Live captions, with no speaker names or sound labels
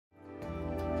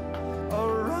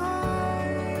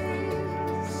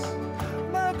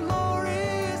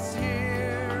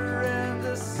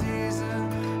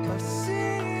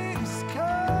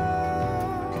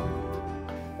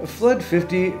Flood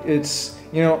 50, it's,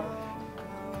 when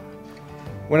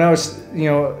I was,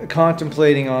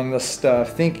 contemplating on this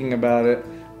stuff, thinking about it,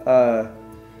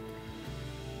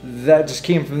 that just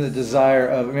came from the desire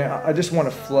of, I just want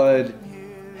to flood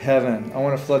heaven. I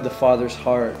want to flood the Father's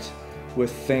heart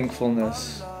with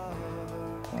thankfulness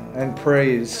and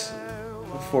praise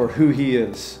for who He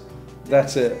is.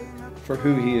 That's it, for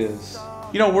who He is.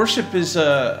 Worship is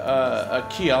a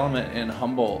key element in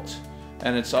Humboldt,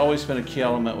 and it's always been a key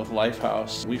element with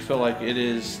Lifehouse. We feel like it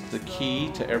is the key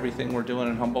to everything we're doing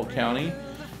in Humboldt County,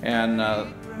 and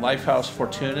Lifehouse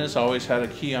Fortuna's always had a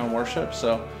key on worship,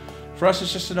 so for us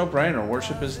it's just a no-brainer.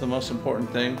 Worship is the most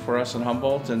important thing for us in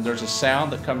Humboldt, and there's a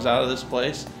sound that comes out of this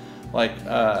place like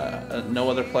no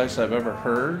other place I've ever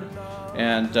heard,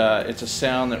 and it's a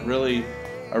sound that really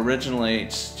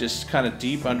originates just kind of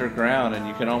deep underground, and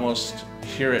you can almost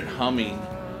hear it humming,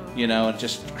 and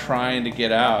just trying to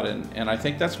get out, and I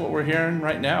think that's what we're hearing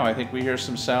right now. I think we hear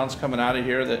some sounds coming out of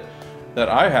here that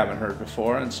I haven't heard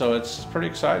before, and so it's pretty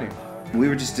exciting. We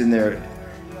were just in there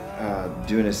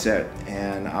doing a set,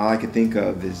 and all I could think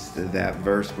of is that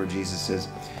verse where Jesus says,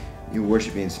 "You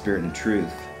worship me in spirit and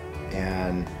truth,"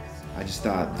 and I just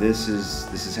thought, this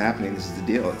is happening. This is the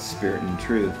deal. It's spirit and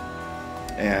truth,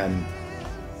 and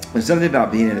there's something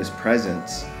about being in His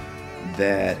presence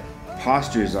that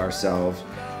postures ourselves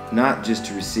not just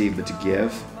to receive but to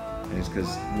give. And it's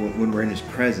because when we're in His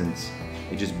presence,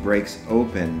 it just breaks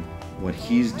open what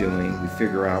He's doing. We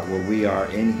figure out where we are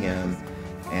in Him,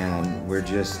 and we're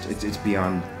just it's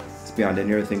beyond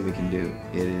any other thing we can do.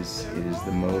 It is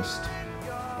the most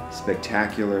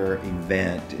spectacular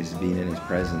event, is being in His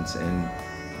presence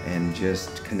and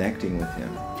just connecting with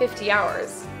Him. 50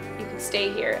 hours you can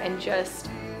stay here and just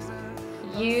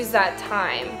use that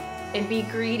time and be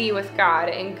greedy with God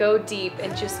and go deep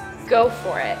and just go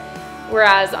for it.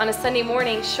 Whereas on a Sunday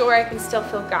morning, sure, I can still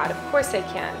feel God. Of course I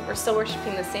can. We're still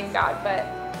worshiping the same God, but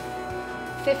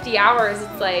 50 hours,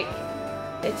 it's like,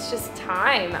 it's just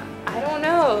time. I don't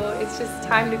know. It's just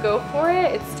time to go for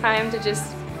it. It's time to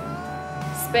just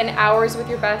spend hours with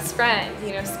your best friend,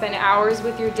 spend hours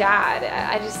with your dad.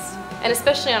 And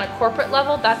especially on a corporate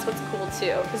level, that's what's cool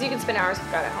too. Because you can spend hours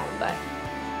with God at home,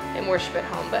 and worship at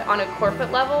home. But on a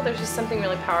corporate level, there's just something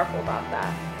really powerful about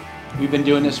that. We've been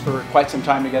doing this for quite some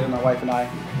time together, my wife and I.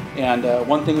 And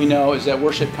one thing we know is that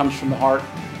worship comes from the heart.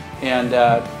 And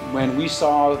when we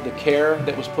saw the care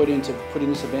that was put into putting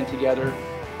this event together,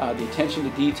 the attention to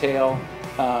detail,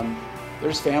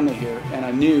 there's family here. And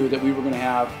I knew that we were going to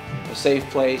have a safe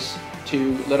place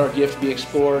to let our gift be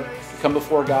explored, to come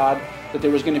before God, that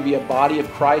there was going to be a body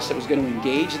of Christ that was going to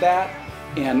engage that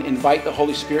and invite the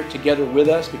Holy Spirit together with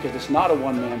us, because it's not a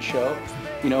one-man show,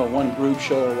 a one-group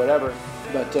show or whatever.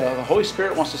 But the Holy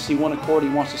Spirit wants to see one accord. He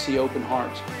wants to see open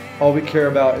hearts. All we care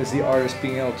about is the artist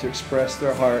being able to express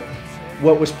their heart.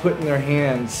 What was put in their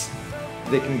hands,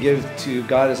 they can give to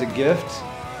God as a gift,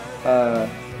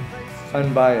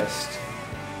 unbiased.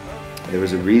 There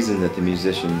was a reason that the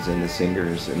musicians and the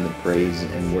singers and the praise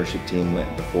and worship team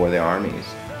went before the armies.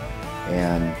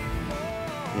 And,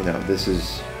 this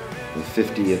is the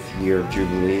 50th year of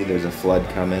Jubilee. There's a flood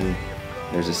coming.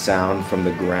 There's a sound from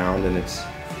the ground, and it's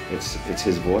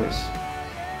His voice.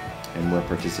 And we're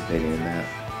participating in that.